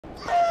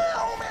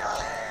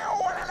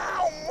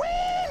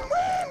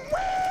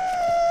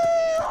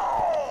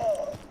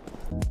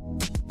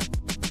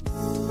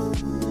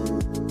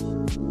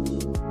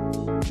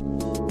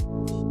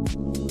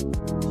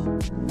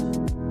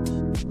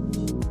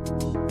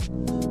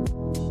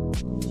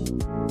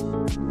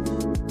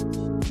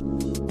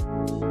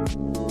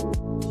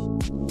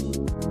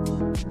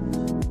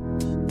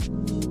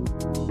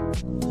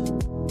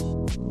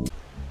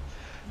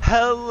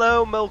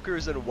Hello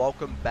milkers and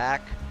welcome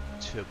back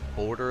to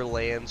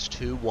Borderlands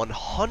 2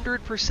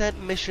 100%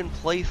 mission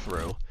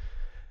playthrough.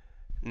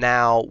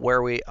 Now,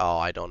 oh,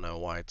 I don't know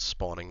why it's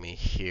spawning me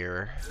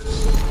here.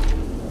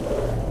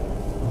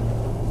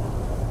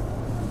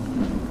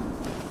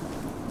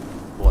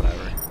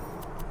 Whatever.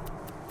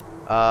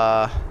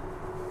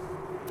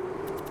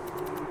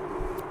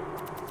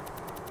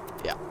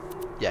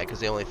 Yeah, because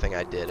the only thing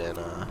I did in,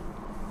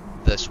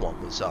 this one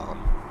was,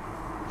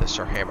 the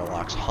Sir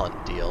Hammerlock's Hunt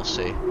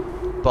DLC.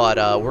 But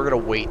we're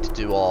going to wait to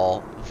do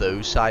all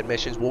those side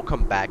missions. We'll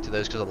come back to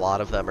those because a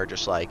lot of them are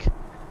just like...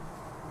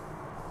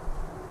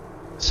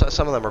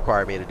 some of them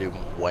require me to do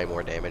way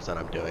more damage than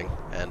I'm doing.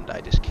 And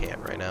I just can't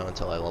right now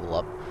until I level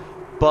up.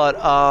 But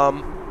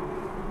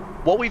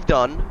what we've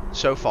done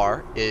so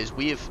far is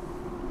we have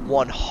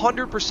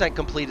 100%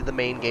 completed the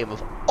main game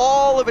of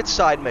all of its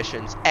side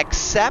missions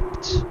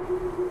except...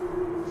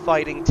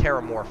 fighting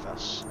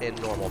Terramorphous in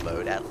normal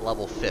mode at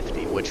level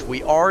 50, which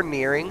we are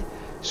nearing.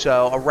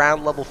 So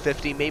around level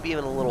 50, maybe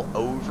even a little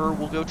over,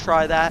 we'll go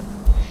try that.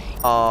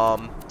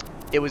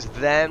 It was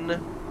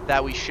then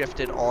that we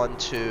shifted on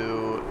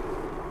to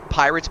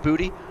Pirate's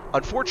Booty.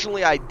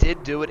 Unfortunately, I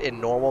did do it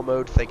in normal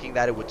mode thinking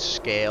that it would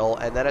scale,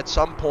 and then at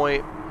some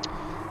point,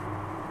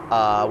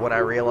 when I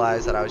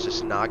realized that I was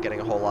just not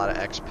getting a whole lot of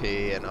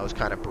XP, and I was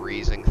kind of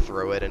breezing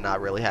through it and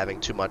not really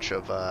having too much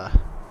of a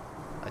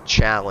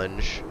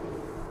challenge,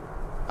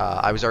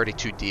 I was already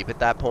too deep at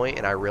that point,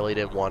 and I really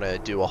didn't want to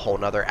do a whole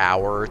nother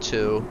hour or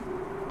two,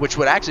 which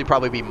would actually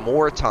probably be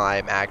more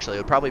time, actually. It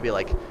would probably be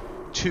like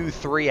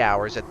 2-3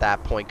 hours at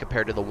that point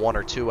compared to the 1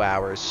 or 2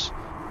 hours,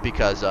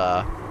 because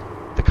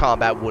the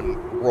combat wouldn't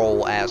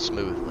roll as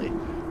smoothly.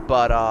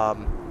 But,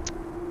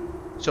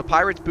 so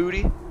Pirate's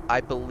Booty,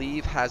 I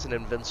believe, has an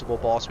invincible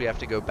boss we have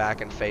to go back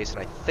and face, and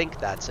I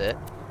think that's it.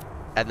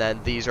 And then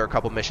these are a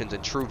couple missions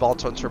in True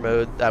Vault Hunter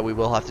mode that we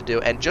will have to do.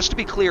 And just to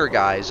be clear,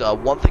 guys,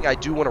 one thing I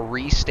do want to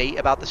restate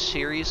about the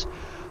series,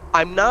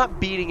 I'm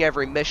not beating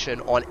every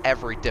mission on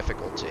every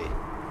difficulty.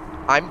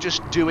 I'm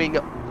just doing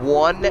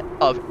one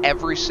of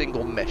every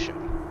single mission,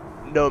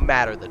 no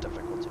matter the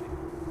difficulty.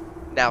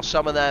 Now,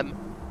 some of them,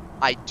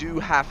 I do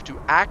have to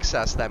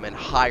access them in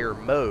higher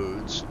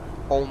modes,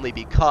 only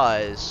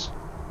because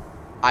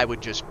I would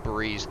just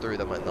breeze through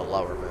them in the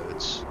lower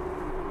modes.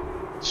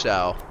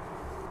 So...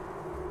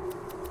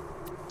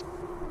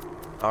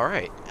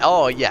 alright.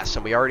 Oh, yes,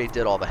 and we already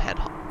did all the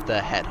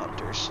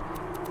headhunters.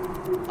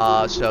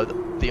 So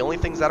the only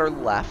things that are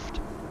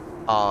left,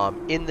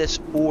 in this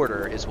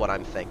order is what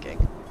I'm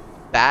thinking.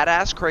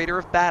 Badass Crater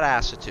of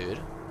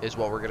Badassitude is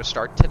what we're going to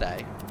start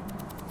today.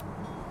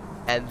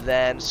 And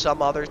then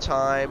some other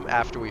time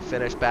after we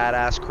finish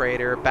Badass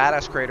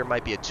Crater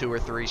might be a 2 or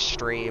 3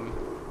 stream,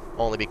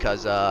 only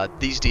because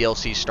these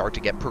DLCs start to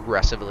get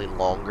progressively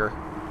longer.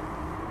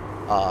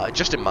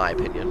 Just in my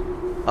opinion.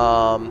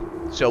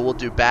 So we'll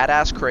do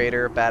Badass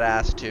Crater,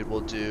 Badassitude. We'll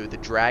do the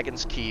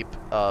Dragon's Keep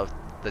of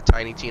the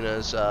Tiny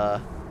Tina's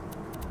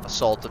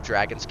Assault of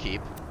Dragon's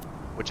Keep,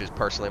 which is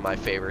personally my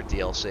favorite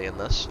DLC in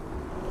this.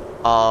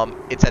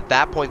 It's at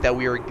that point that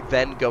we are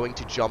then going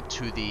to jump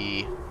to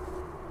the...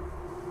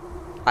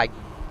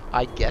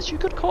 I guess you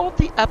could call it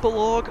the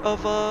epilogue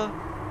of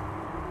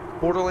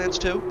Borderlands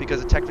 2,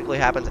 because it technically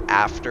happens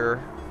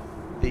after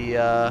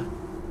the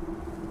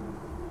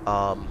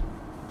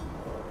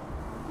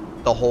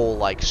whole,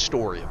 like,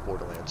 story of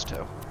Borderlands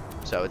 2.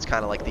 So it's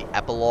kind of like the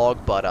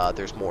epilogue, but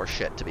there's more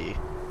shit to be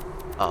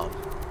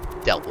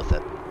dealt with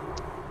it.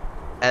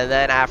 And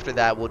then after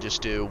that, we'll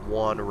just do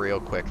one real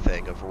quick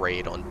thing of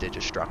raid on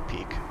Digistruct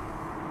Peak.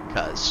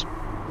 Because,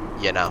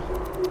 you know.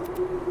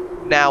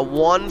 Now,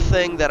 one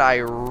thing that I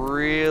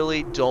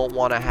really don't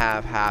want to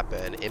have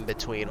happen in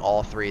between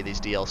all 3 of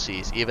these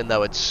DLCs, even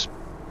though it's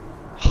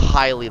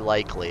highly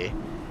likely...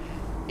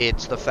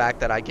 it's the fact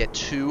that I get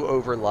too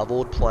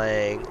over-leveled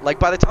playing... like,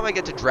 by the time I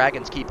get to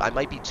Dragon's Keep, I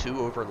might be too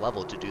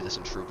over-leveled to do this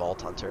in True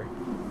Vault Hunter.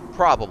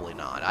 Probably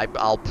not.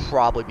 I'll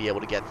probably be able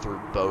to get through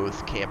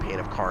both Campaign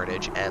of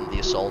Carnage and the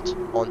Assault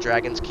on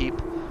Dragon's Keep.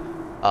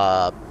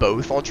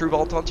 Both on True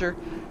Vault Hunter.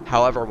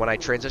 However, when I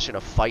transition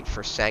to Fight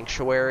for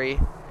Sanctuary,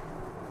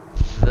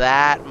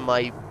 that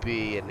might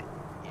be an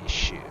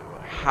issue.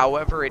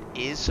 However, it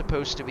is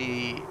supposed to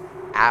be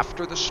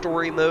after the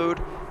story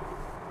mode.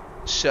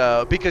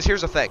 So, because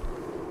here's the thing.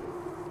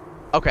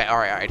 Okay,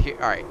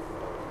 alright.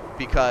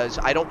 Because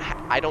I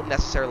don't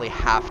necessarily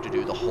have to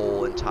do the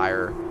whole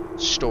entire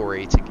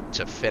story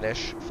to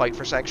finish Fight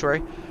for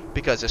Sanctuary.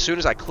 Because as soon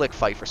as I click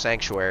Fight for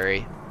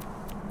Sanctuary,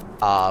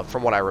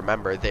 from what I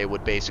remember, they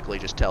would basically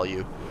just tell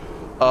you,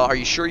 are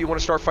you sure you want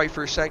to start Fight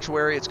for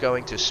Sanctuary? It's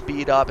going to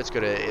speed up, it's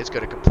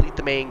gonna complete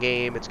the main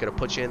game, it's gonna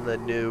put you in the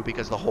new,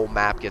 because the whole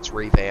map gets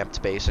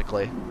revamped,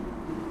 basically.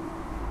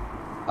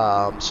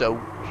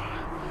 So...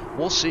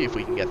 we'll see if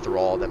we can get through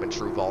all of them in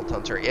True Vault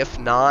Hunter. If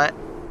not,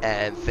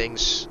 and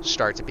things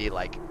start to be,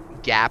 like,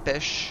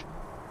 gapish,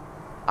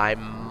 I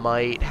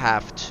might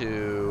have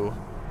to...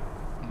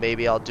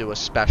 maybe I'll do a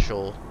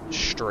special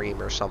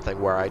stream or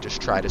something where I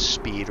just try to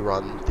speed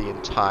run the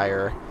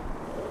entire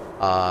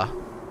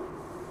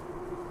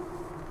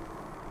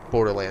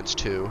Borderlands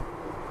 2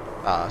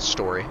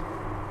 story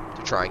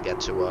to try and get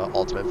to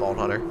Ultimate Vault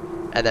Hunter.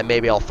 And then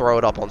maybe I'll throw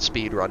it up on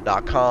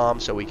speedrun.com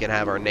so we can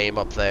have our name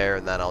up there,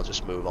 and then I'll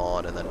just move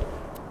on and then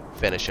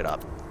finish it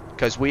up.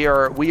 Because we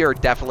are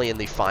definitely in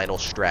the final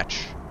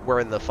stretch.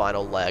 We're in the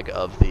final leg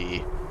of the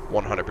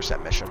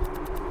 100% mission.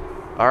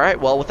 Alright,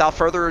 well, without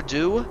further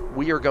ado,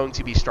 we are going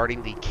to be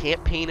starting the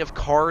Campaign of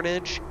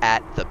Carnage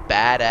at the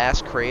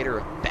badass creator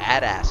of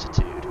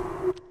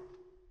Badassitude.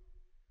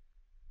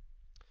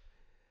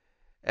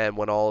 And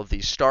when all of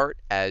these start,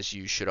 as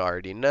you should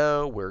already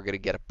know, we're going to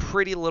get a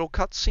pretty little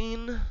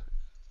cutscene.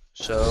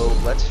 So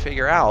let's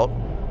figure out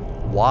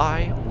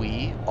why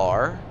we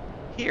are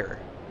here.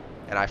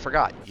 And I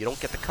forgot, you don't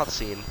get the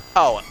cutscene.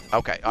 Oh,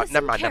 okay.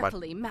 Never mind,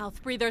 carefully,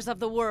 mouth breathers of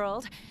the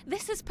world.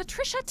 This is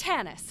Patricia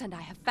Tanis, and I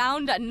have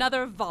found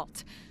another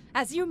vault.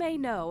 As you may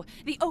know,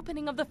 the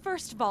opening of the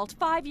first vault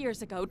 5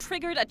 years ago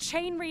triggered a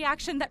chain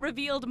reaction that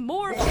revealed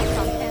more vaults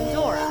on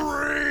Pandora.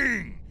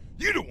 Ring!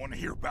 You don't want to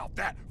hear about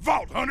that,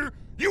 Vault Hunter.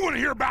 You want to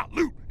hear about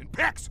loot and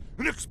packs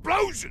and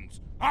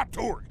explosions. I'm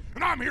Torg,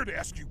 and I'm here to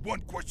ask you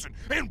one question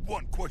and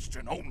one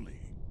question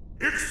only.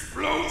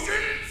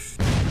 Explosions?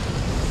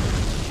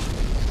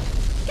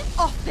 Get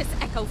off this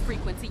echo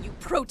frequency, you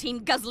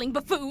protein-guzzling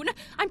buffoon!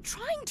 I'm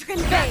trying to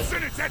convey— That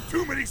sentence had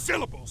too many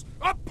syllables!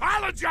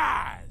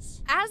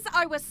 Apologize! As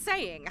I was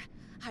saying,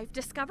 I've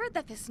discovered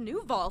that this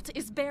new vault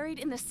is buried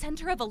in the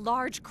center of a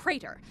large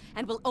crater,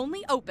 and will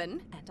only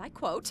open, and I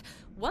quote,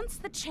 once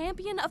the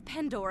champion of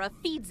Pandora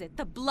feeds it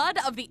the blood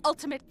of the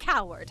ultimate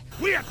coward.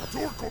 We at the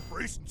Torg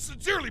Corporation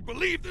sincerely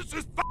believe this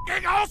is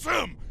fucking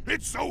awesome!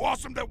 It's so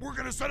awesome that we're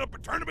gonna set up a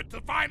tournament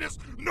to find us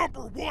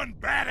 #1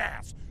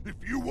 badass. If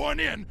you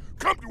want in,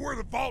 come to where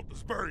the vault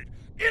is buried,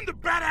 in the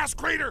badass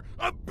crater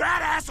of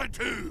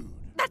Badassitude!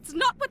 That's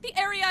not what the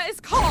area is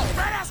called!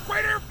 Badass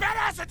crater of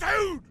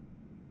Badassitude!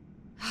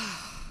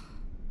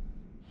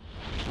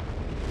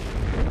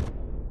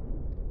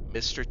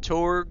 Mr.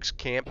 Torg's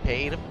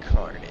Campaign of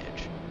Carnage.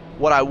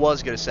 What I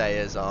was gonna say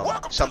is,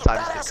 Welcome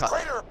sometimes to the badass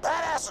crater of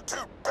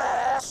Badassitude,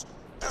 badass!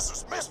 This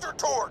is Mr.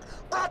 Torg,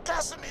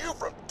 broadcasting to you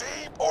from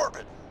deep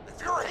orbit. If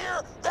you're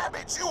here, that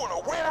means you want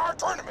to win our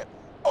tournament.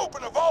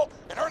 Open a vault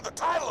and earn the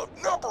title of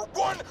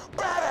 #1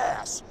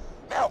 badass.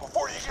 Now,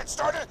 before you get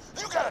started,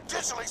 you gotta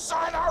digitally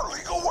sign our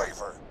legal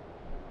waiver.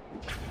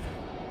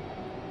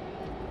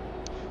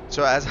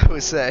 So as I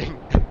was saying,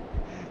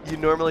 you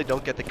normally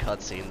don't get the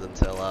cutscenes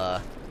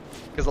until,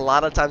 because a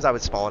lot of times I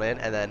would spawn in,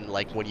 and then,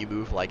 like, when you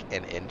move, like,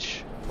 an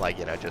inch, like,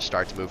 you know, just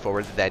start to move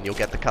forward, then you'll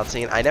get the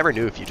cutscene. I never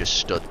knew if you just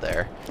stood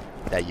there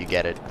that you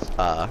get it,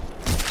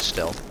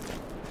 still.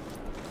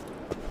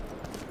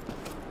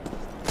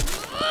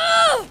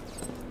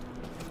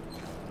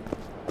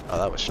 Oh,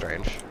 that was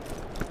strange.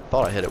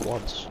 Thought I hit it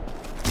once.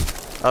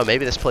 Oh,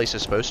 maybe this place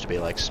is supposed to be,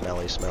 like,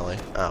 smelly.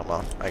 Oh,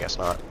 well, I guess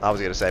not. I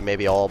was gonna say,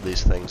 maybe all of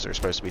these things are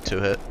supposed to be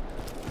 2-hit.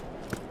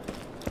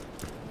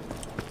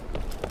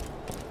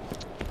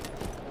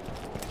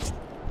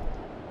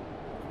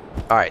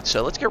 Alright,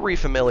 so let's get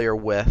re-familiar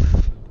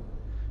with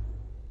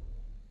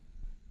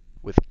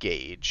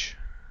Gage.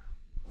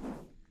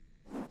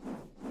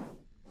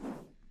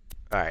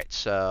 Alright,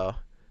 so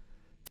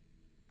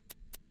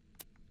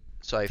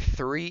I have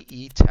 3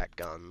 E-Tech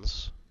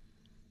guns,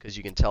 because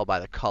you can tell by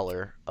the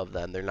color of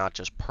them, they're not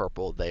just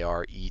purple, they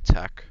are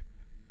E-Tech.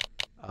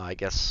 I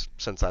guess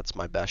since that's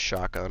my best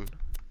shotgun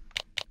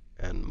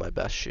and my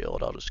best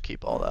shield, I'll just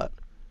keep all that.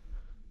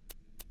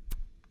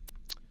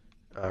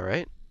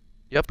 Alright.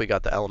 Yep, we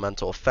got the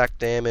elemental effect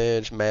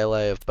damage,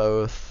 melee of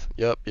both.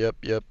 Yep.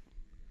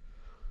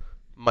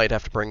 Might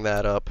have to bring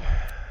that up.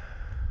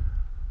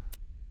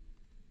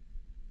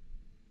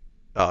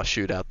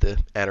 Shoot out the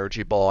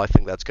energy ball. I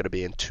think that's going to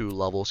be in 2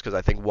 levels, because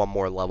I think one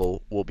more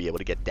level we'll be able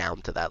to get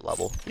down to that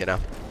level, you know?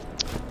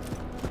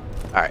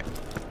 Alright.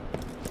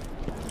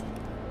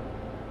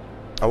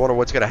 I wonder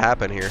what's going to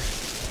happen here.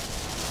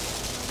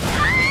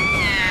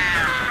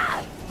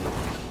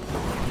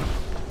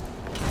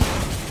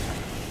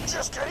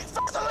 Just kidding.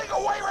 Fuck the legal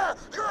waiver.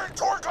 You're in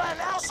Torgland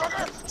now,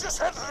 sucker. Just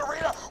head to the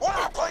arena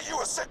while I play you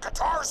a sick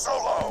guitar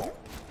solo.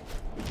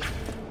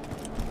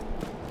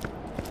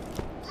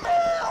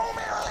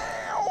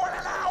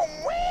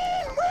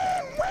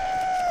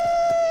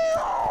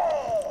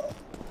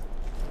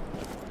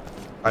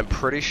 I'm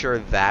pretty sure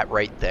that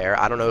right there,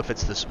 I don't know if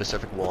it's the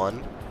specific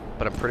one,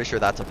 but I'm pretty sure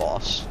that's a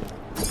boss.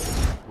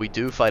 We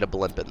do fight a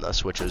blimp in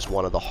this, which is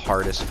one of the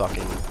hardest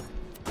fucking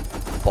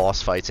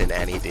boss fights in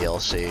any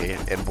DLC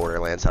in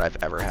Borderlands that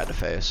I've ever had to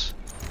face.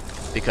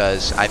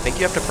 Because I think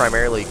you have to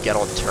primarily get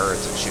on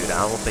turrets and shoot it.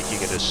 I don't think you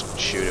can just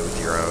shoot it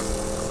with your own.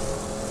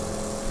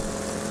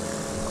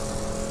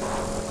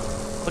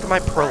 Look at my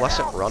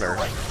pearlescent runner.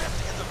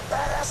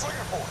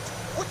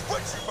 Which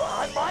puts you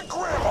behind my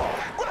grandma.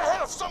 When I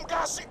had some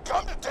guy see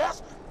come to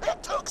death,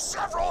 it took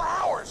several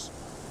hours.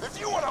 If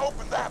you want to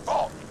open that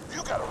vault,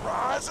 you gotta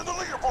rise in the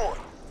leaderboard.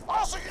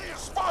 Also, you need a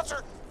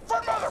sponsor for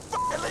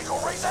motherfucking legal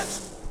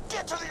reasons.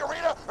 Get to the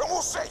arena and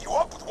we'll set you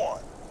up with one.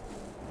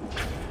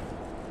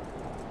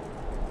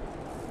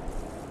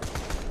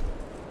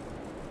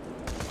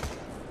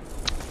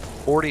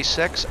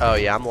 46? Oh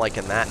yeah, I'm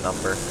liking that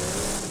number.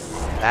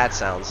 That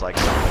sounds like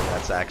something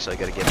that's actually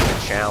going to give me a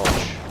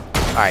challenge.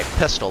 Alright,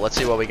 pistol. Let's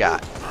see what we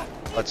got.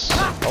 Let's...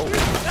 Oh.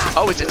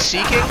 Oh, is it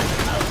seeking?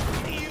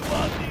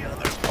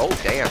 Oh,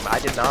 damn. I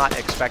did not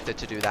expect it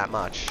to do that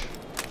much.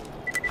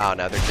 Oh,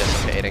 no. They're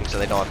dissipating, so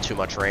they don't have too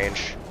much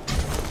range.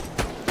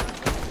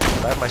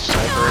 Do I have my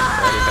sniper or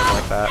anything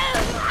like that?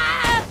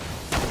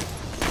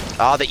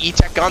 Oh, the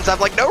E-Tech guns have,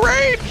 like, no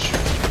range!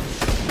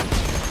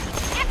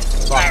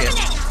 Fuck it.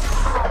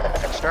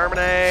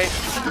 Exterminate!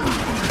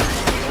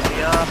 Heal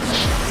me up.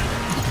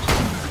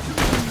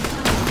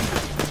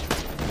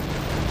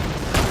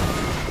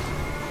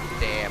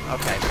 Damn,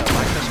 okay, so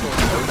my pistol is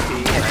OP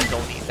and I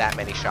don't need that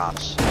many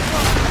shots. I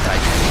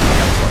just need to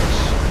get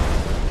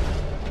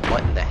close.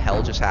 What in the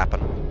hell just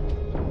happened?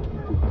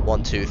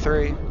 1, 2,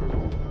 3.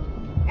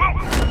 Whoa!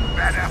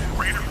 Badass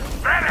raider!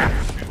 Badass!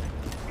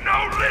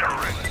 No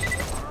littering!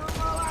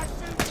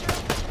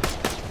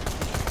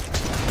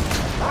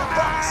 I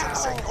probably should have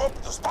set you up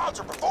with the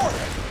sponsor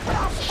beforehand, but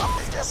I'm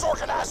fucking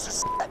disorganized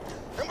as shit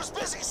and was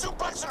busy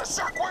suplexing a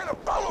shark wearing a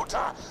bolo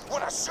tie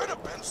when I should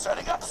have been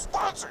setting up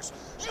sponsors.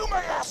 You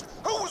may ask,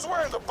 who was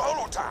wearing the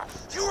bolo tie?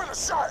 You or the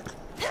shark?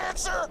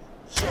 Answer,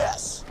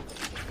 yes.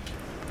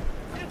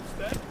 It's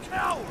that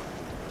coward.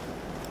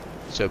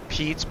 So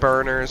Pete's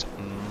Burners,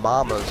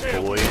 Mama's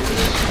Boys.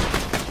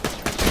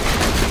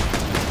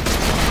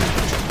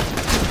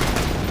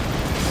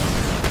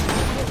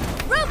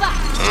 Robot!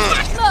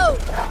 Mode!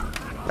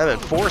 Them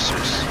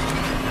enforcers.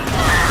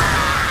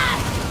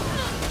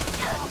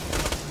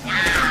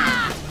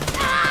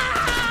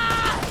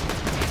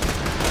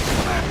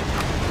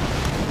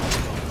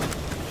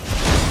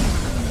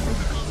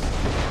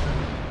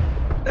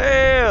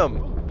 Damn!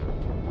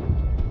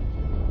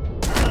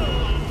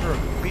 You're a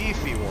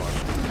beefy one.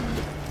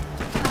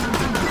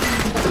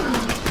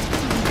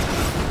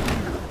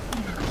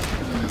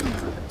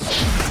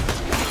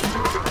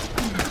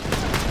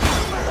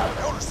 I've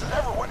noticed that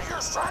everyone here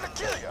is trying to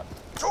kill you.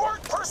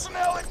 Torque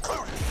personnel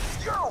included.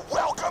 You're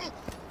welcome.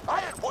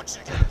 I didn't want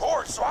you to get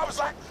bored, so I was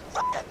like,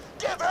 fuck it,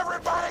 give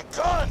everybody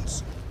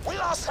guns. We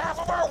lost half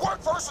of our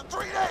workforce in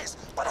 3 days,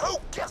 but who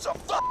gives a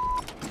fuck?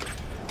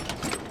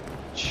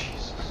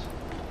 Jesus.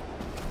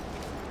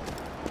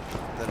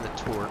 Then the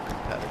tour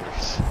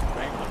competitors.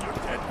 Wrangling your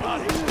dead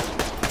body.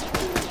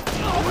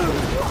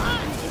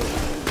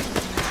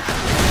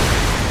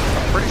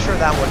 I'm pretty sure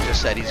that one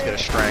just said he's gonna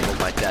strangle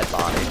my dead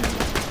body.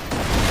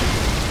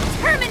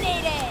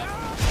 Terminated!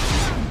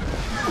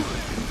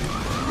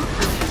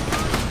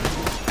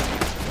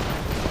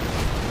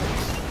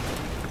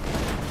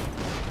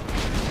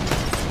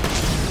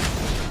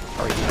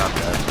 Or he's not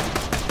dead.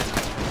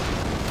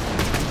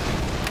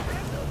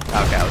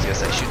 Okay, I was gonna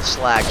say shoot the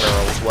slag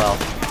barrel as well.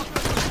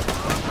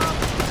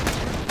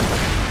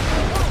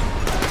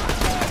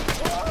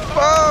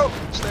 Whoa!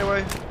 Stay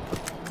away.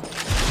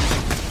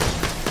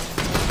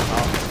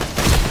 Oh.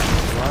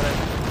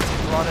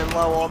 Running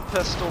low on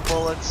pistol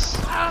bullets.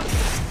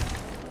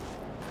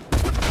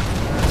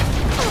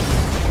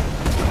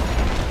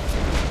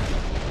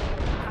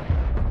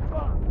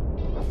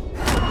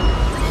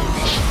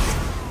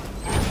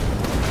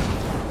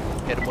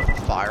 Hit him with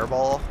a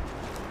fireball.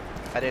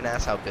 I didn't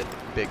ask how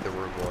big the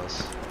room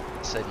was.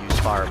 I said use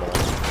fireball.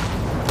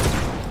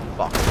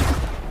 Fuck.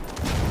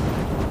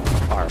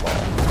 Fireball.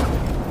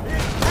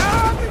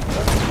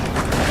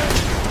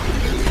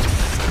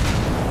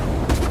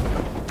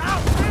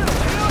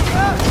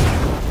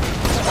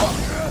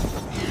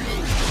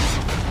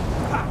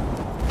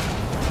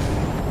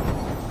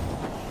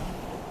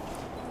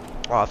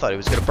 Oh, I thought he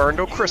was gonna burn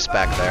to a crisp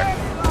back there.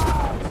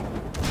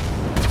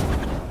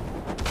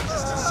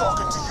 Just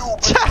talking to you,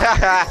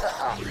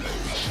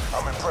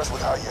 I'm impressed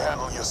with how you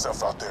handle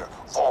yourself out there,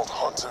 Vault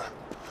Hunter.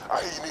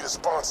 I hear you need a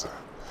sponsor.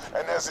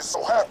 And as it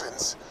so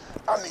happens,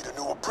 I need a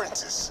new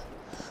apprentice.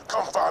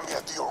 Come find me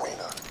at the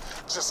arena.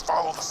 Just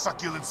follow the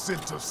succulent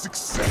scent of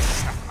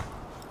success.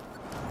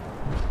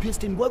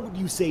 Piston, what would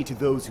you say to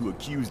those who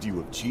accused you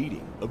of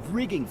cheating, of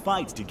rigging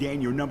fights to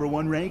gain your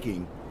 #1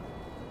 ranking?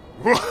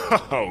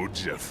 Wow,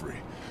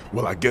 Jeffrey.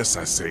 Well, I guess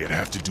I say I'd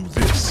have to do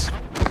this.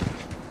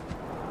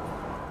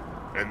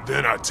 And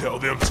then I tell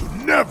them to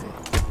never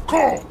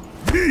call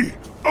me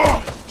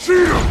a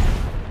cheater!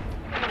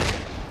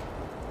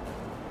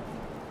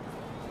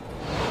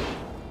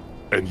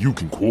 And you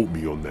can quote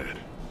me on that.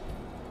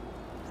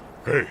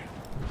 Hey,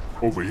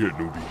 over here,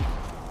 newbie.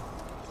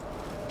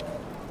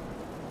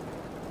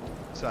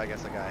 So I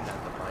guess the guy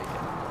had the mic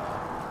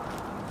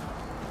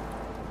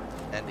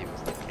and he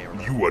was the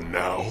camera. You are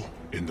now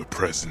in the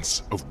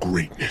presence of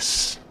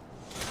greatness.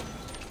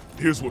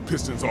 Here's what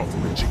Piston's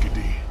offering,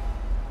 Chickadee.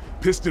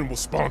 Piston will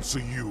sponsor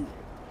you.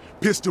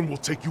 Piston will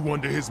take you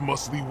under his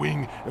muscly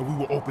wing, and we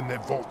will open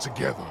that vault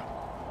together.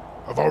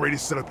 I've already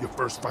set up your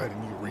first fight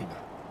in the arena.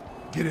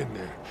 Get in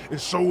there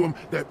and show him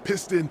that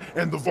Piston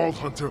and the Vault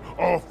Hunter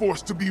are a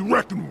force to be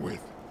reckoned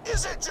with.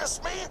 Is it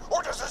just me,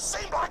 or does it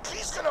seem like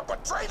he's gonna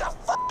betray the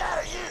fuck out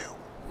of you?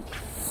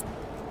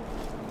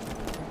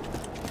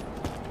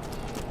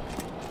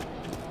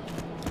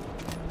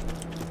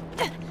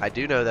 I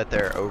do know that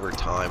they're over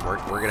time. We're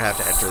gonna have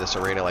to enter this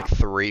arena like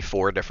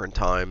 3-4 different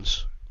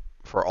times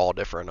for all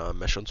different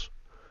missions.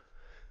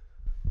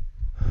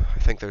 I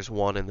think there's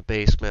one in the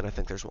basement. I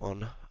think there's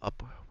one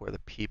up where the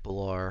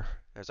people are.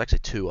 There's actually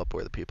 2 up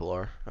where the people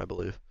are, I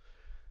believe.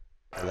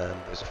 And then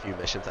there's a few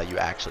missions that you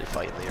actually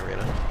fight in the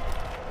arena.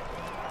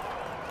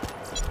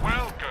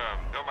 Welcome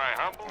to my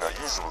humble... Now,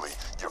 usually,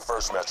 your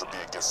first match would be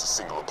against a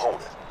single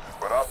opponent.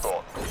 But I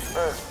thought,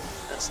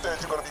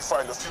 instead you're gonna be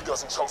fighting a few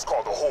dozen chumps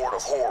called the Horde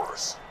of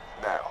Horrors.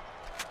 Now,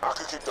 I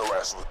could kick their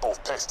asses with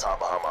both pecs tied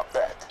behind my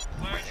back,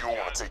 but you'll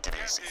want to take it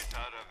easy.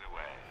 Out of the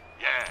way.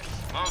 Yes,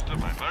 most of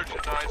my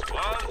merchandise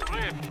was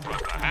ripped from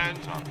the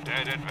hands of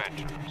dead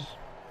adventurers.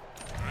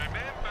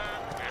 Remember,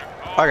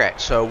 Okay,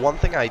 so one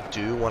thing I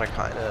do want to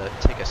kind of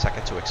take a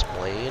second to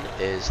explain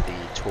is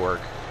the Torg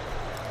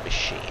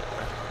machine.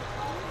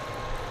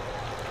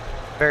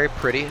 Very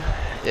pretty.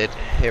 It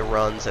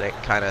runs and it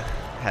kind of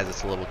has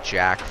its little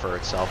jack for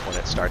itself when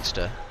it starts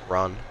to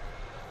run.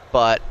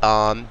 But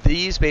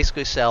these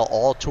basically sell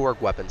all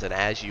Torg weapons, and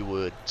as you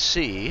would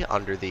see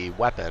under the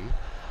weapon,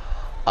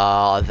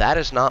 that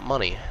is not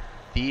money.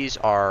 These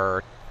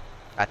are,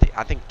 I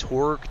think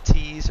Torg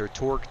teas or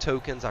Torg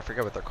tokens. I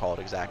forget what they're called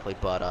exactly,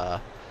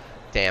 but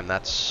damn,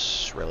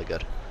 that's really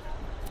good.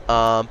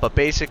 But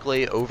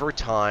basically, over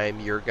time,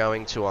 you're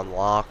going to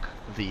unlock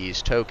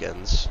these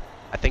tokens.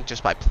 I think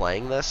just by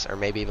playing this, or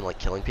maybe even like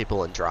killing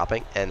people and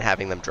dropping and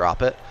having them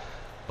drop it.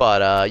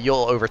 But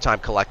you'll over time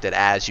collect it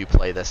as you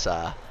play this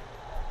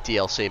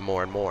DLC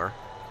more and more,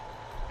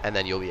 and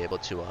then you'll be able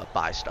to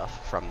buy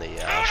stuff from the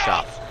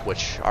shop,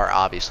 which are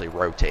obviously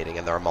rotating,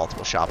 and there are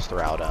multiple shops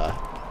throughout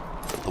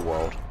the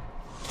world.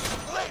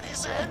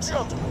 Ladies and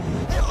gentlemen,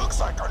 it looks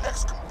like our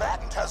next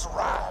combatant has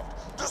arrived.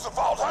 Does the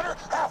Vault Hunter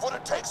have what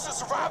it takes to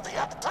survive the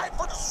appetite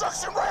for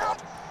destruction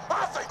round?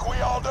 I think we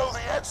all know the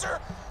answer.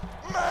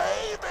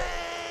 Maybe.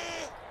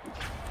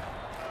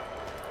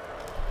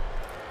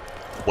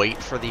 Wait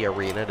for the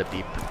arena to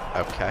be...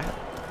 Okay.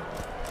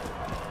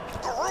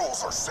 The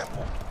rules are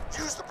simple.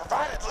 Use the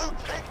provided loot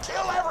and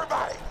kill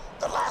everybody.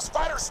 The last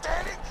fighter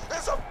standing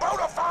is a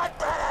bona fide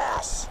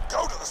badass.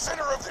 Go to the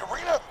center of the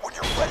arena when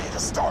you're ready to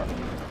start.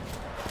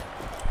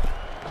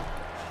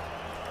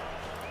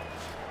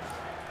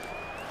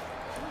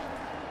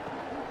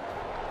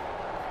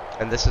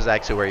 And this is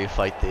actually where you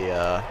fight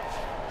the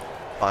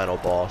final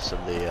boss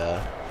of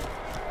the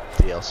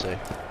DLC.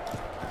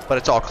 But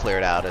it's all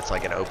cleared out. It's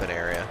like an open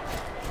area.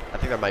 I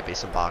think there might be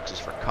some boxes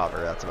for cover.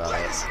 That's about it.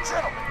 Ladies and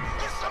gentlemen,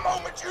 it's the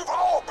moment you've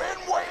all been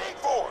waiting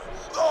for.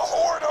 The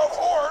Horde of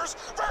Horrors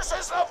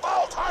versus the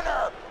Vault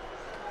Hunter.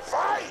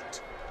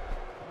 Fight!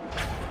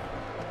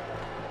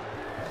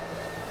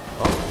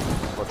 Well,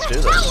 let's do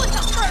this. Out with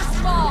the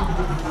first ball!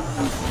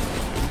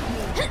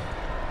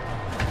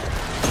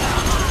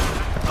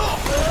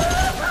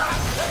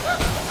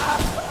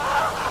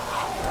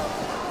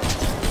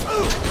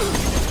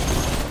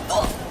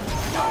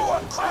 Now a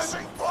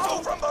crushing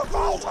blow from the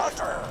Vault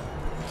Hunter.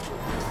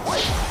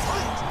 Wait,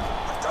 fleet,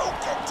 but don't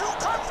get too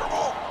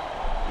comfortable.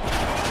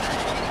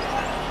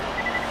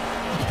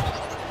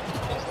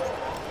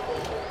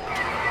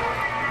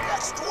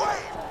 Next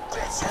wave,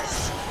 bitches.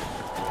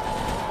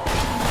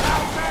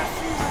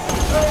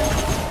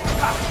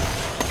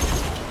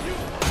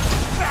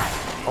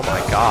 Oh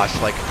my gosh,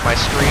 like my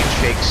screen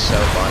shakes so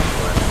much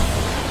when...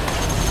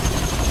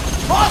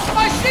 Lost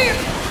my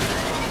shield!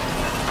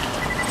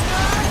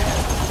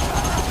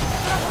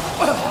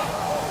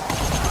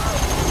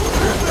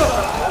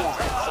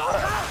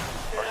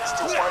 Are you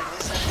still fighting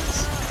these idiots?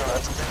 You're gonna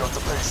have to pick up the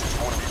pace if you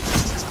want to be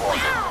Pisty's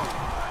partner.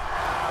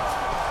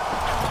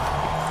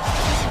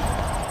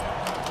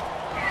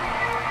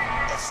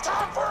 It's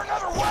time for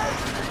another wave!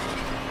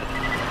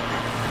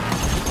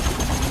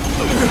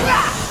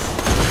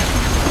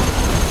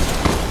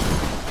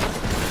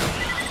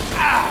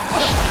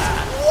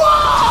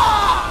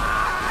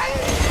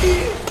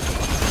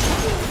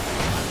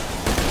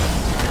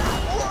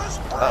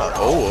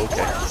 Oh,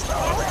 okay.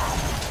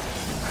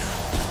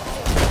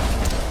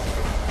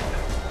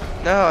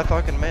 No, I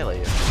thought I could melee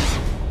you.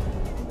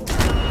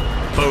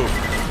 Boom.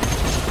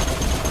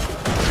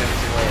 As soon as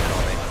he landed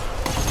on me.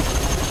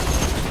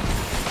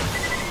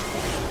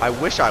 I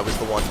wish I was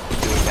the one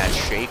doing that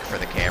shake for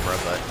the camera,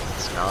 but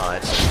it's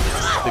not. It's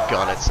the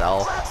gun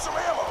itself. Grab some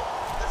ammo.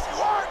 If you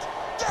aren't,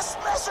 this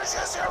message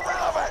is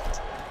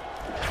irrelevant.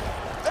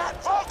 That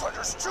Vault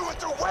Hunter's chewing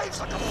through waves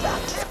like a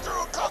fat kid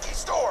through a cookie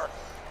store.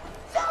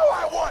 Now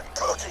I want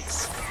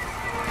cookies.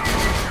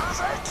 Here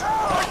they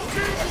come.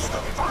 It's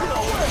the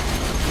final wave.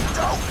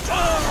 Don't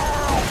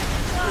die.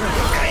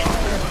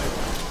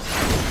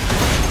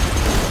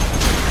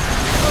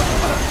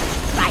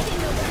 Right in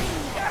the ring!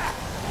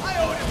 I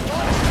owe him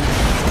one!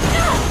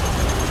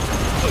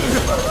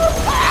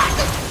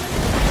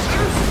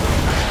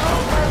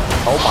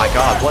 Oh my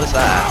god, what is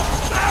that?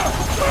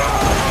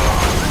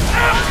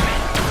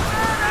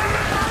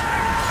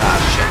 Ah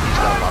shit, he's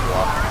gonna level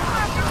up.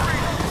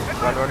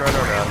 Run, run, run,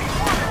 run, run.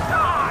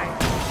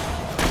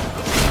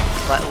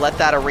 Let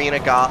that arena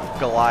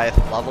Goliath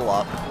level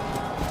up.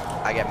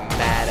 I I get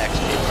mad XP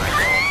when I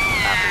kill him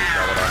after he's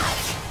leveled up.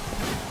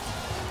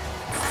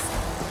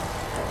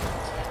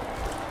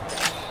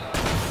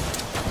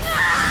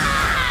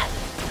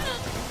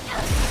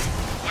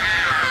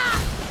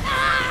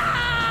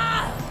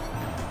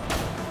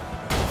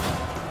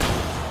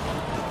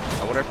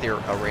 I wonder if the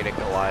Arena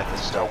Goliath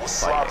is still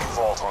fighting.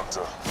 Vault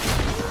Hunter.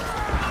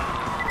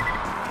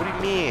 What do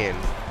you mean?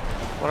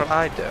 What did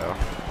I do?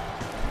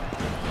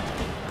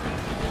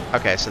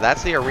 Okay, so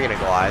that's the Arena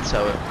Goliath,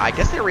 so I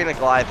guess the Arena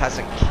Goliath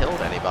hasn't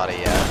killed anybody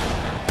yet.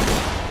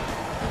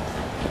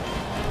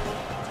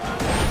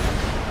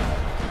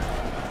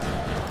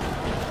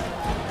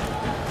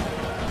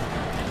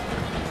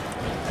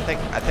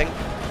 I think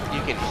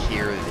you can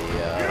hear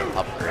the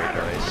upgrade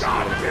noise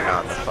even if you're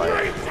not in the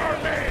fight.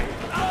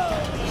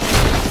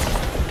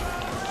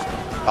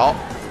 Oh,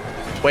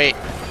 wait,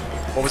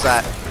 what was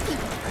that?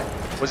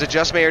 Was it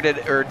just me, or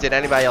did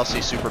anybody else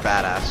see Super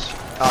Badass?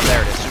 Oh,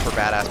 there it is, Super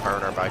Badass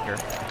Burner Biker.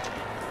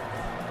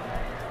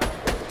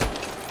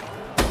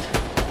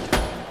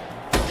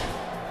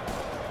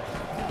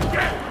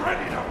 Get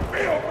ready to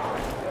feel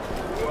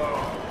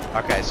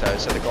right. Okay, so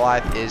the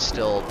Goliath is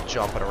still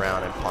jumping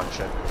around and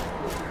punching.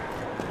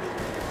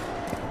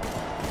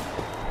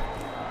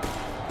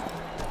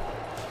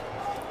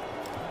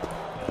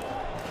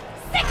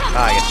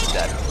 Ah, I guess he's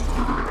dead.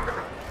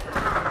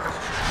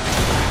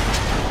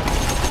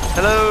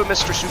 Hello,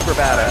 Mr. Super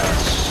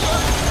Badass.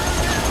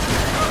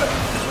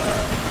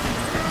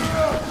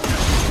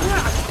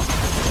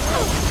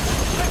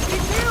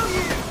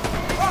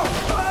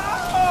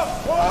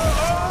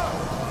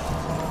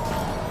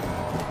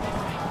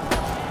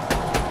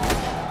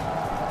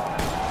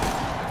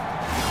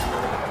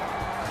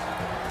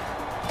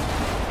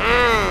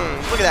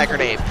 Look at that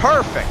grenade.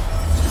 Perfect.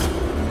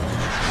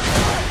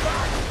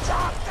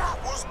 That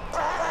was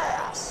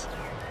badass.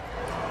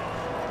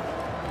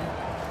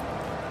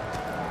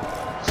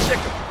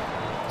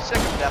 Sick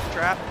of Death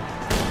Trap.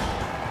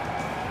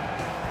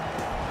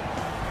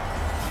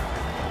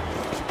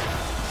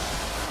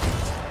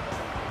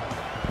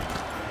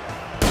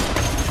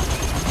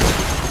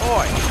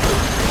 Boy.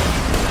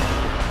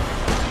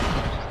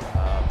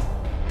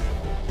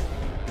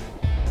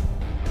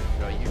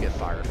 No, you get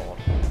fireballed.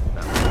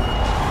 No.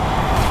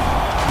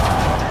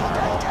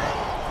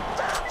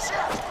 That's it.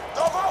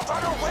 The Vault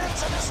Hunter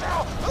wins and is now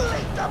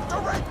leaped up to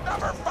rank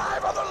number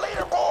 5 on the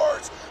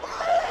leaderboards.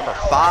 Number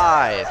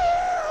 5.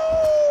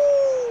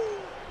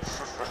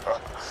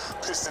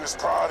 Piston is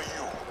proud of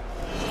you.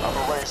 I've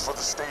arranged for the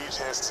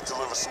stageheads to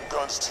deliver some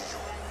guns to you.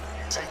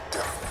 Take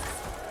them.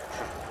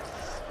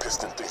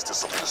 Piston thinks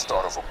this will be the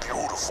start of a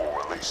beautiful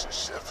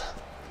relationship.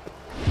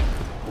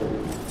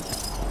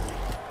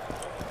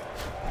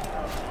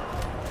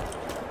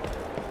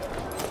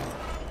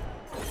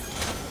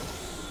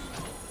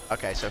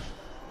 Okay, so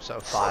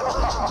 5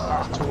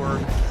 is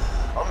Torg.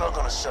 I'm not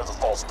gonna share the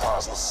false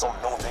prize with some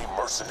no-name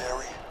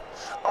mercenary.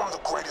 I'm the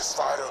greatest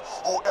fighter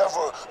who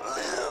ever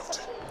lived.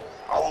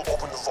 I will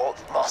open the vault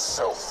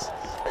myself,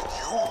 and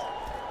you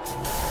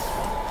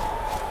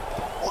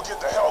will get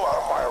the hell out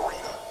of my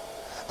arena.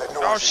 That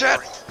noise you're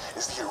hearing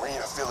is the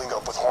arena filling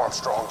up with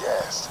Armstrong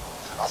gas.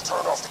 I've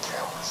turned off the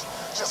cameras.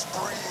 Just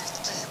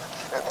breathe deep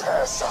and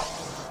pass out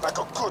like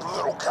a good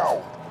little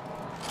coward.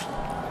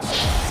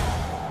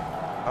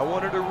 I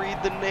wanted to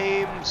read the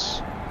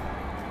names.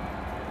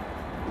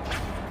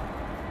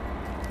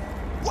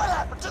 What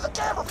happened to the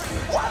camera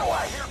feed? Why do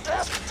I hear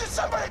death? Did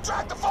somebody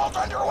drag the Vault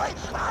Hunter away?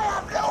 I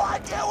have no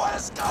idea what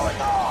is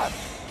going on.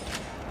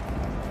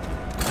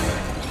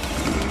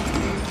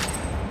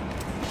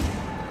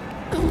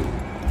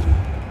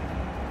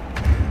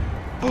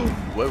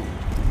 Whoa.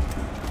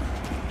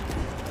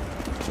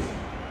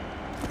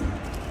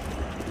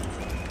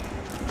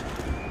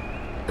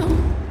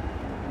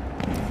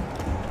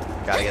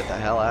 Gotta get the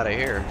hell out of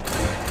here.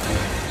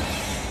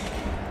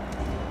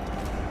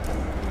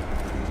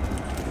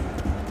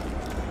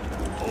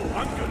 Oh,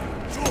 I'm gonna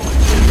enjoy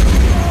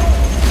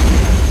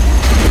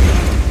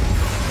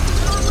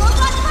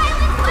Robot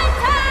pilot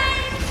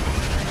playtime!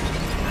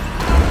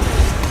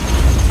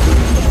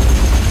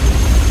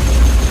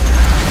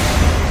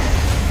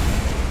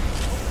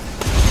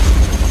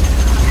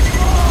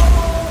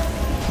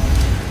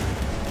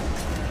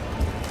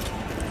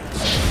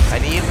 I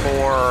need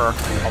more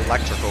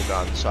electrical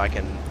guns so I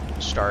can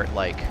start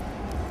like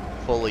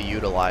fully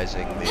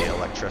utilizing the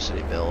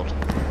electricity build.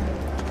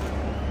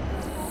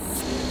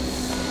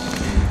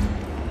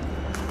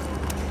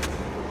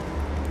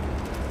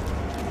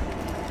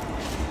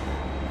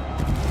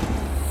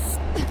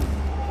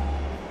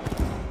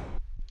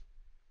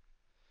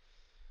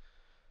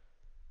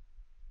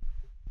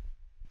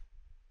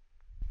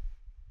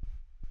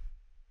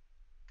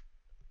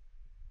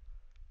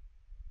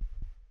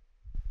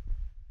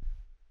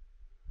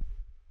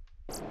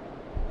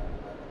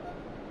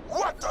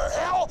 What the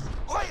hell?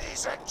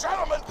 Ladies and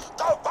gentlemen,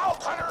 the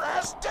Vault Hunter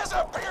has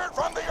disappeared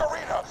from the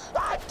arena.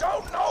 I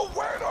don't know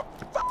where the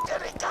fuck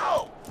did he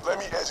go? Let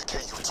me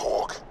educate you,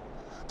 Torg.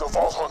 The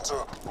Vault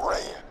Hunter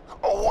ran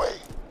away.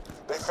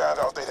 They found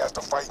out they'd have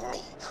to fight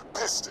me,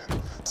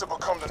 Piston, to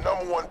become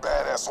number one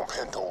badass on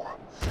Pandora,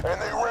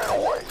 and they ran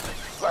away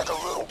like a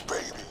little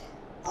baby.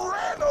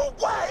 Ran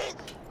away?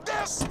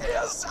 This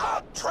is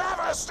a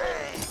travesty!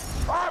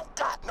 I've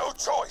got no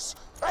choice.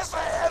 As the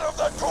head of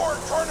the tour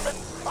tournament,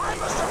 I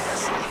must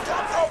officially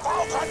dump the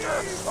Vault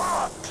Hunter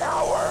a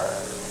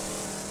coward!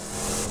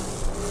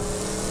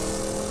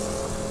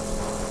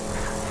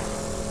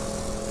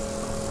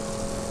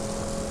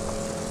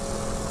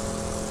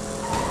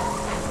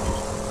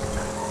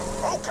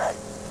 Okay,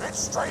 it's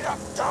straight up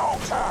dog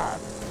time.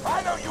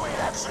 I know you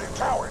ain't actually a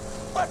coward,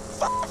 but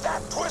fuck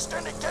that twist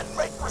ending didn't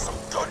make for some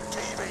good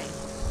TV.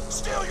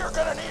 Still, you're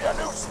gonna need a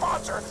new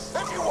sponsor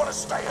if you want to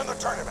stay in the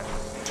tournament.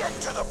 Get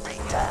to the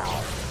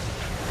beatdown.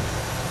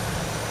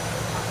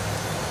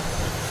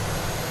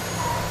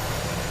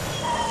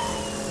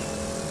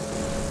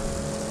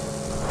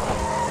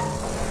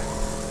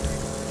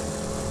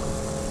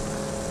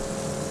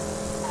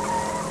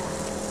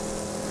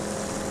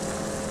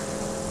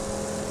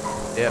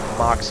 Yep,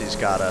 Moxie's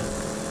got a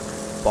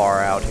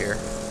bar out here.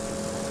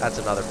 That's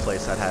another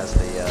place that has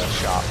the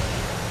shop.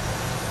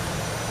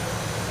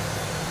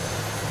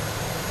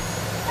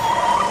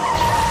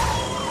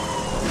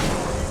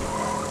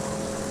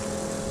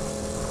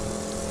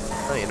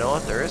 Oh, you know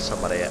what? There is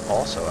somebody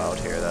also out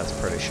here. That's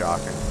pretty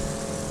shocking.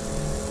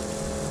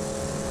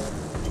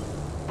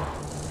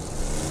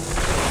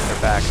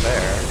 They're back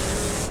there.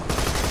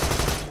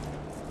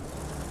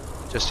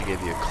 Just to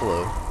give you a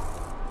clue.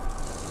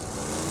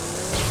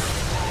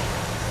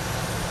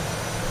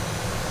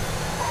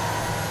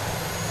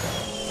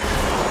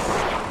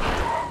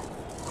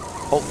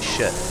 Oh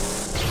shit.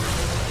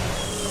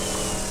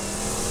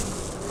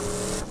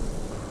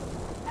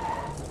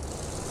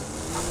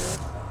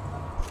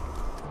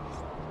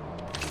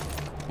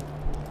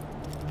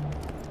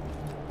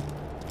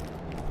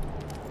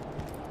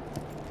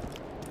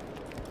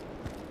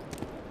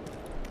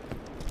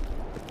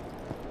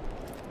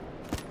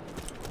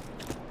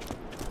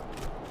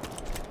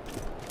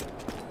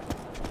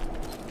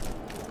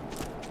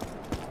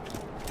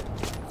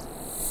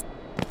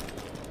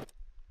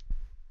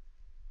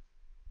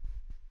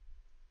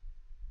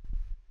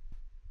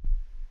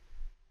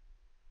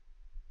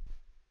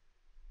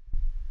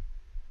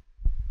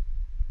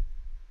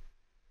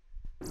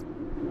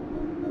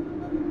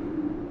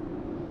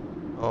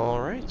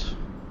 All right.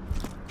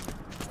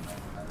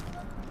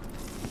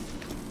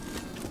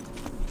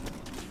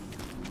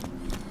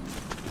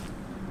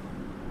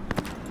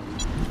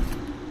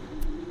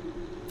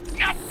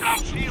 Stop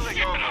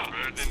stealing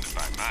overburdened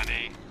by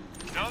money.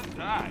 Don't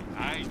die.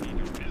 I need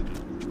your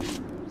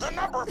business. The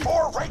number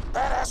 4 ranked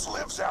badass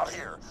lives out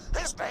here.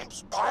 His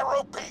name's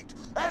Pyro Pete,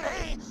 and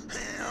he,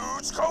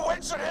 huge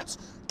coincidence,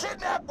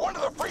 kidnapped one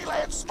of the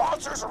freelance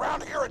sponsors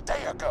around here a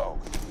day ago.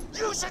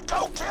 You should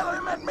go kill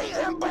him and meet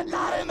him, but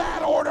not in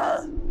that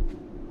order.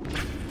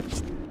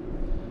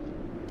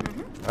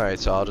 Alright,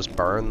 so I'll just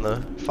burn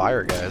the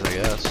fire guys, I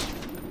guess.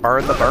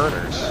 Burn the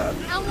burners.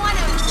 I want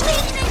to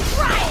bleed and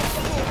try it!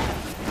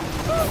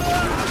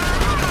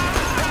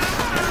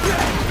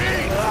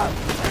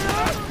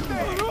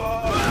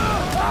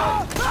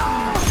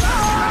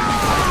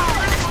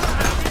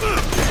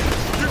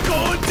 You're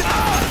going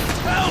down!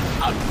 Help!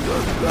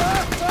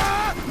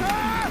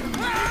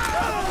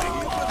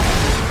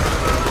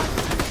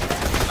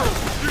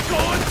 You're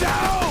going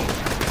down!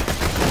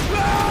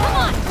 Come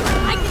on!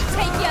 I can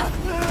take you!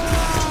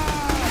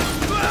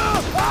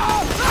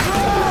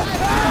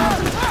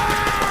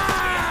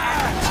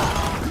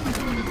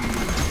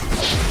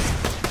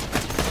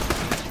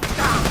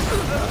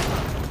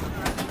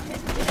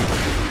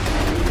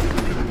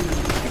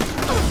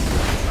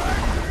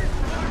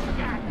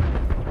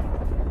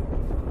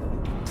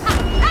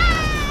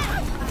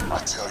 I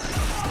tell you,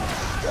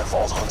 that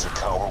Vault Hunter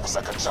coward was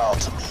like a child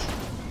to me.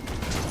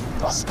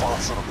 I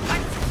sponsored him,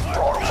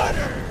 brought him up,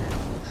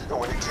 and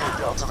when it came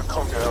down to the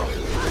come down,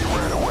 they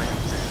ran away in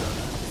fear.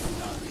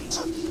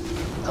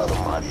 How the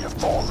mighty have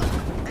fallen.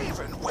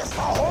 Even with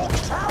the whole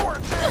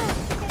coward thing,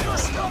 you're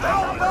still the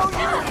number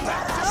 5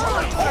 badass on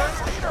the tour's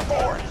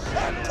leaderboard,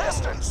 and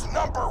Piston's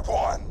number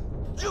 1.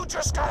 You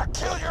just gotta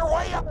kill your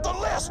way up the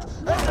list,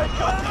 and then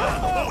you'll be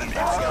able to win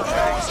your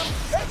games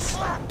and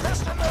slap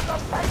Piston in the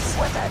face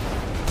with it.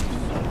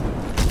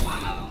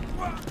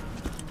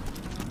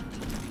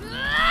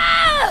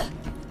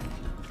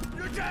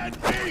 You're dead,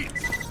 Pete!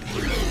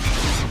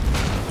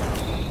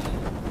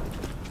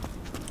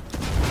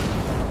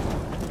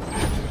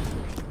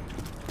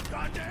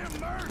 Goddamn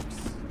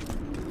mercs!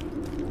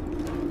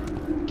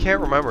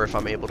 Can't remember if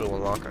I'm able to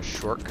unlock a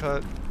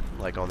shortcut,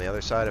 like on the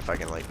other side, if I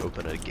can like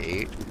open a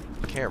gate.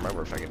 I can't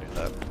remember if I can do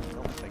that. I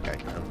don't think I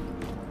can.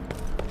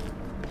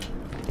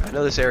 I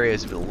know this area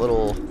is a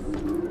little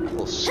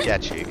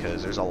sketchy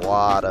because there's a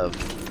lot of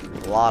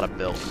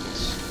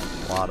buildings,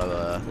 a lot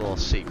of little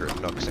secret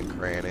nooks and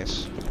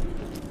crannies.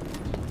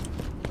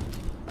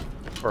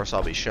 Of course,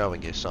 I'll be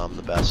showing you some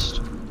the best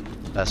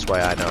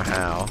way I know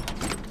how.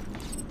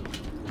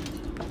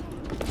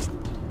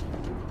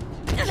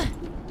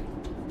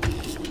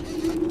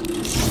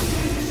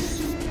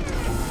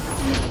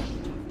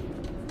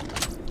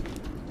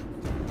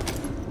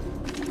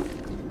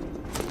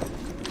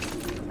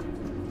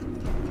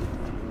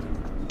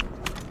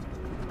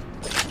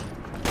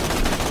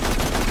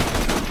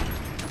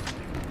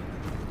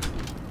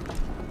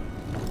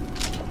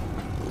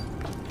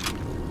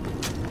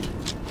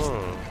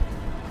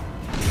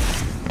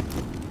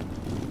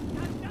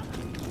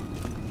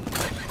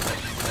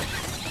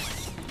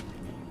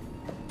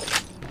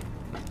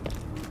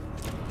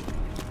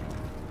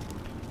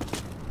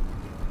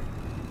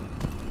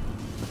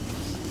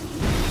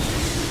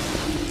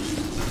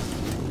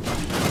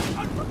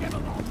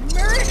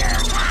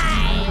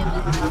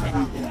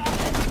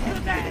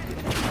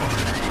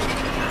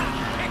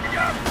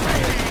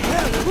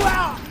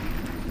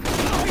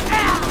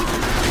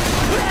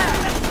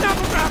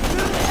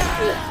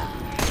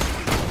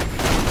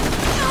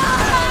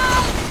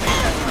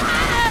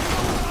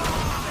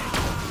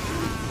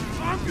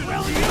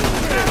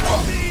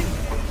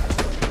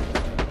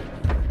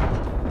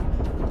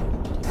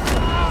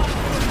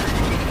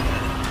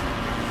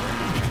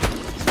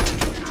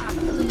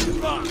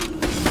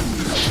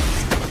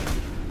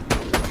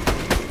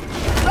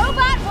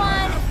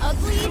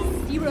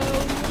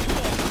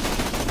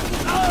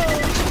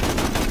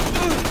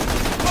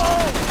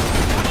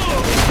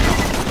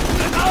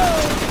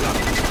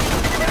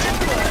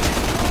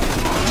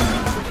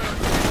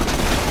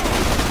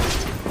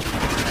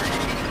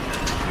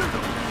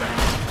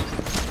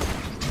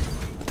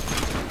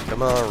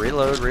 Come on,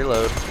 reload,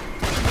 reload.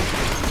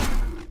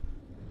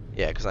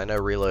 Yeah, because I know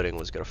reloading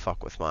was going to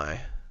fuck with my...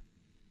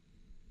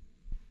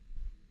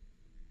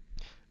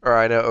 Or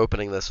I know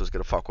opening this was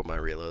going to fuck with my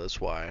reload. That's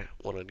why I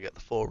wanted to get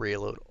the full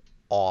reload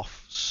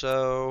off.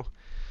 So...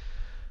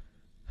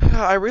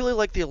 I really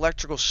like the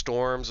electrical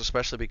storms,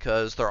 especially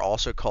because they're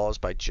also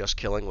caused by just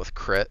killing with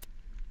crit.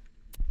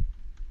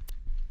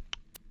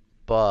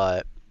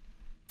 But...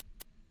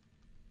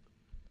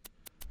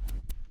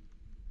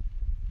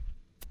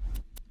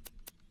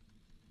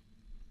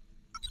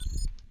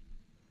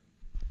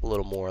 a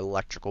little more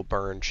electrical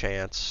burn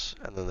chance,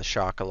 and then the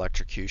shock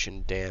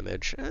electrocution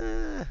damage.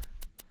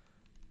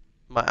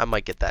 I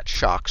might get that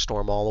shock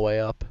storm all the way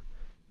up.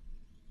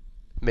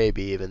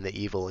 Maybe even the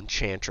evil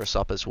enchantress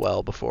up as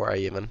well before I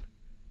even...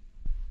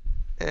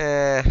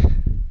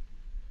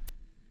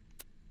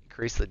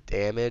 increase the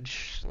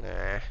damage?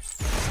 Nah.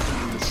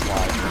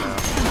 Slide for now.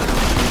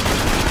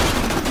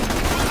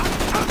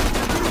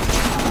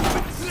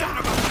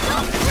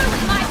 Don't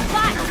ruin my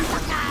fun!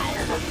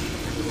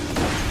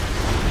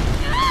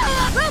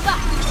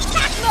 Robot!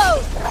 Attack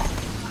mode!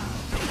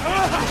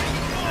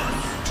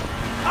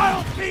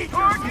 I'll beat you!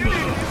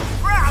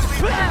 Proudly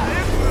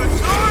present the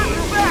Sword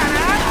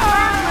Badass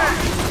Tournament,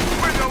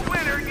 where the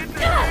winner gets a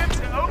chance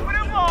to open a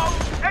vault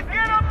and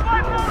get a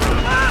bundle of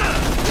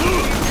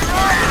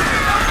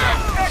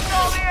Catch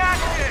all the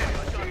action!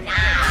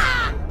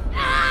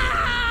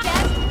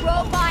 Best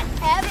robot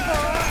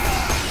ever!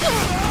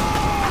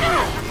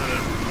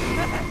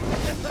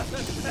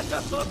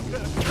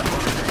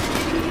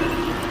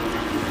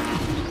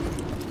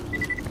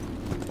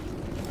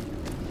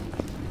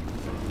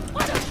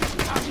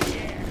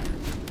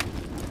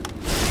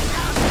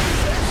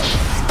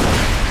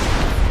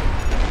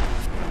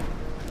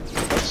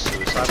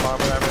 Suicide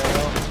bomber that right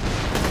now?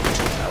 Is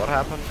that what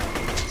happened?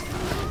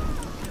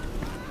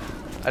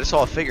 I just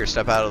saw a figure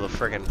step out of the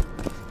friggin'...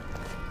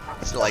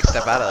 like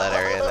step out of that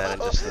area and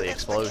then just the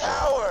explosion.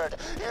 Coward!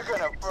 You're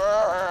gonna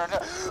burn!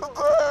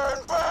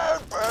 Burn,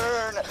 burn,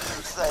 burn!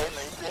 Save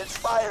me, bitch!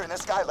 Fire in the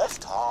sky! Let's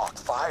talk!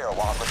 Fire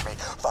walk with me!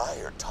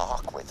 Fire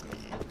talk with me!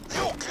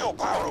 You'll kill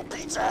Pyro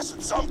Pete's ass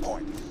at some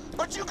point,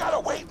 but you gotta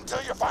wait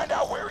until you find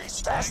out where he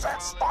stashed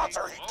that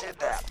sponsor he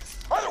kidnapped.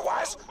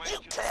 Otherwise, you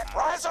can't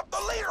rise up the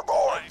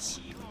leaderboards!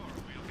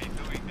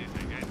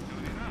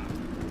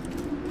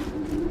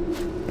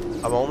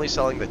 I'm only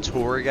selling the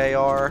Torg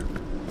AR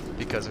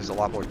because there's a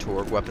lot more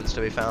Torg weapons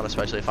to be found,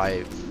 especially if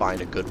I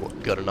find a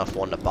good enough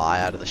one to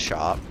buy out of the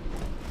shop.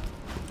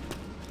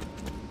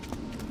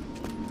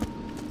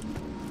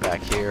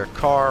 Back here,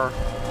 car.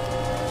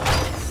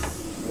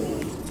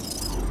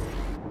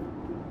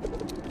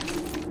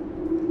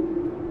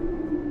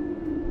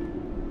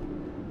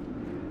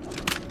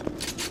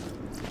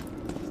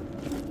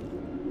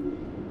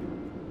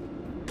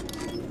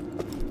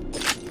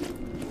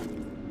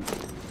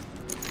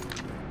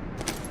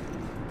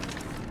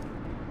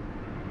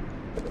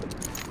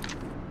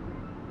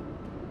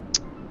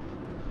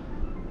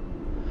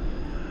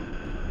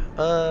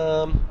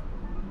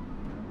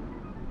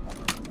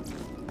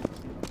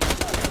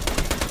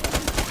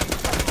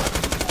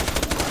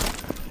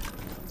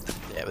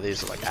 Yeah, but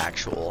these are like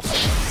actual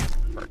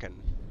frickin'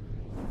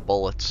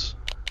 bullets.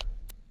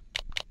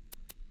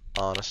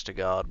 Honest to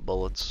God,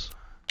 bullets.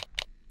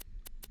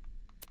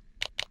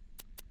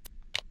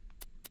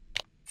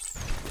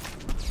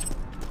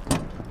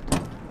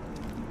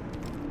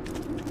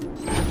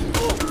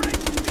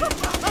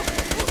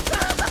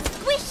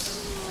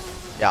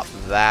 Yep,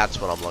 that's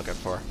what I'm looking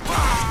for.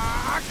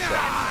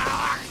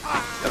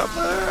 Get up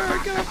there!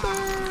 Get up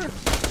there!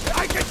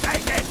 I can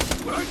take it!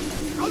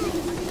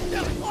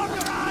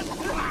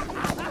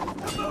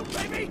 Move,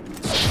 baby!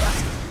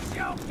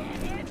 She'll get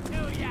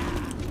into ya!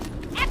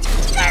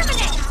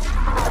 Exterminate!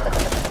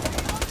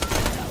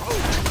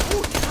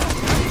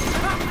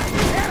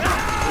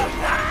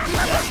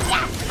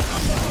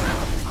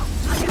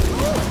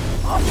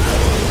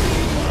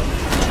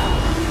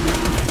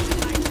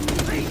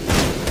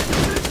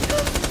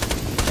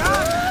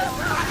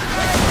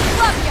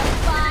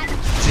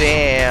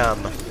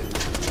 Damn.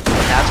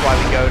 That's why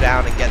we go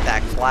down and get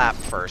that clap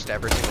first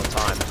every single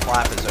time. The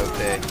clap is OP.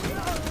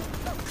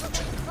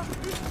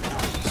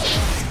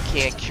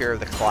 Can't cure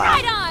the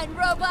clap. Right on,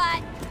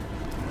 robot!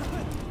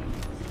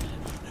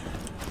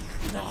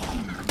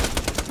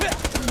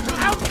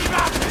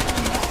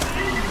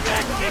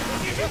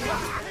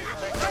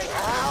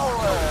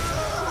 Howard!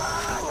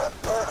 I'm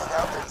burning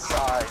up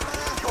inside.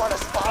 You want a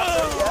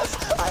sponsor? Yes,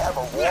 I have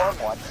a warm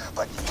one,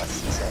 but you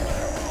must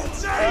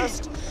dance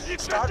first.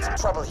 Start some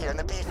trouble here in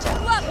the beat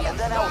down, and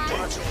then I'll give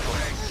it to you.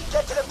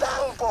 Get to the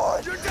battle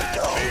board. Go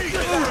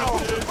now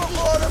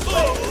before the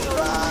flames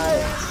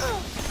rise.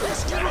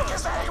 This gimmick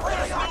is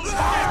really on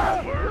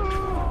fire.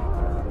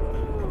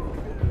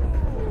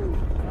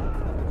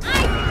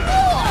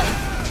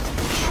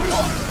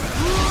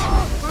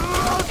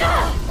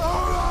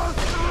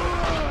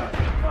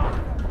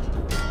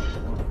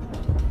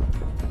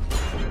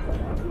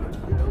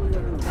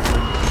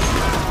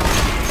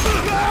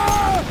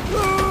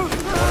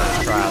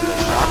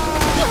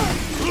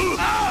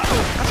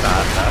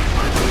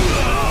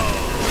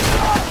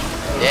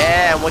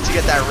 then once you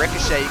get that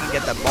ricochet, you can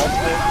get the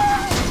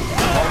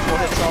multiple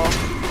hits off.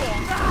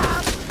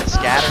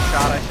 Scatter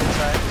shot, I should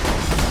say.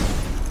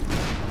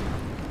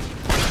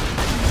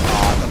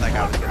 Oh, I thought that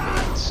guy was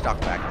gonna be stuck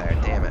back there.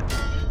 Damn it.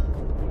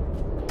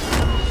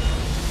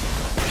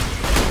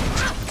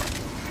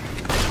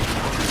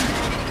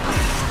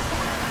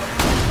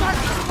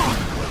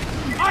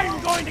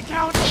 I'm going to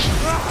count.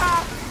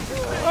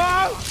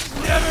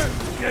 Never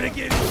gonna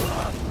give you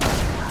up.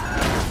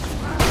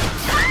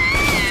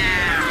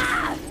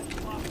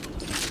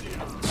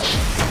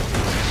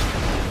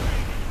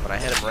 When I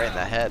hit him right in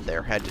the head,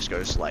 their head just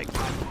goes like,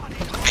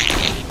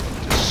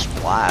 just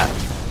splat.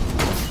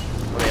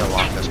 Let me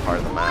unlock this part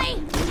of the map.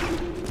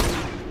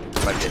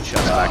 Might get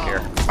shots back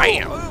here.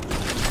 Bam!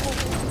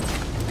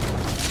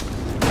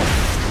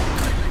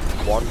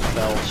 One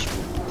fell swoop.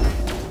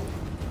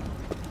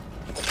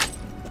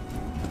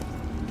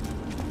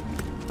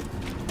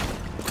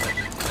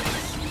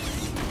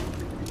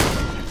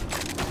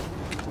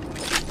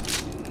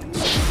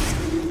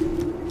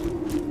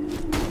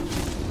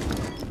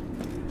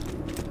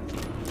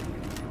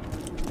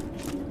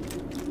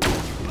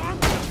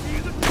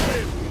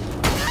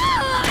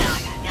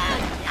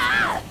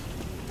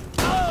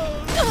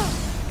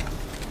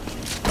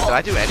 Did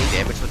I do any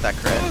damage with that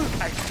crit?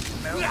 I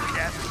smell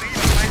gasoline in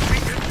my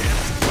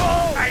fingertips.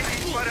 I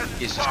need what a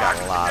He's just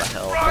got a lot of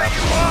health. Throw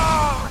you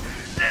all!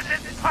 This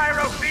is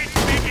Pyro Beach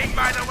speaking,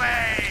 by the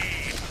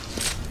way!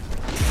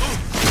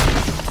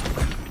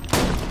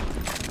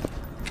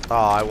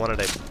 Oh, I wanted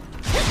to...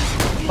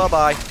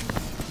 Bye-bye.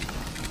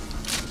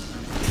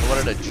 I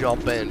wanted to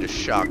jump in and just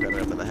shotgun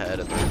him in the head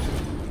and then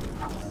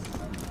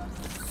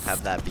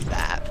have that be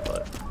that,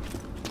 but...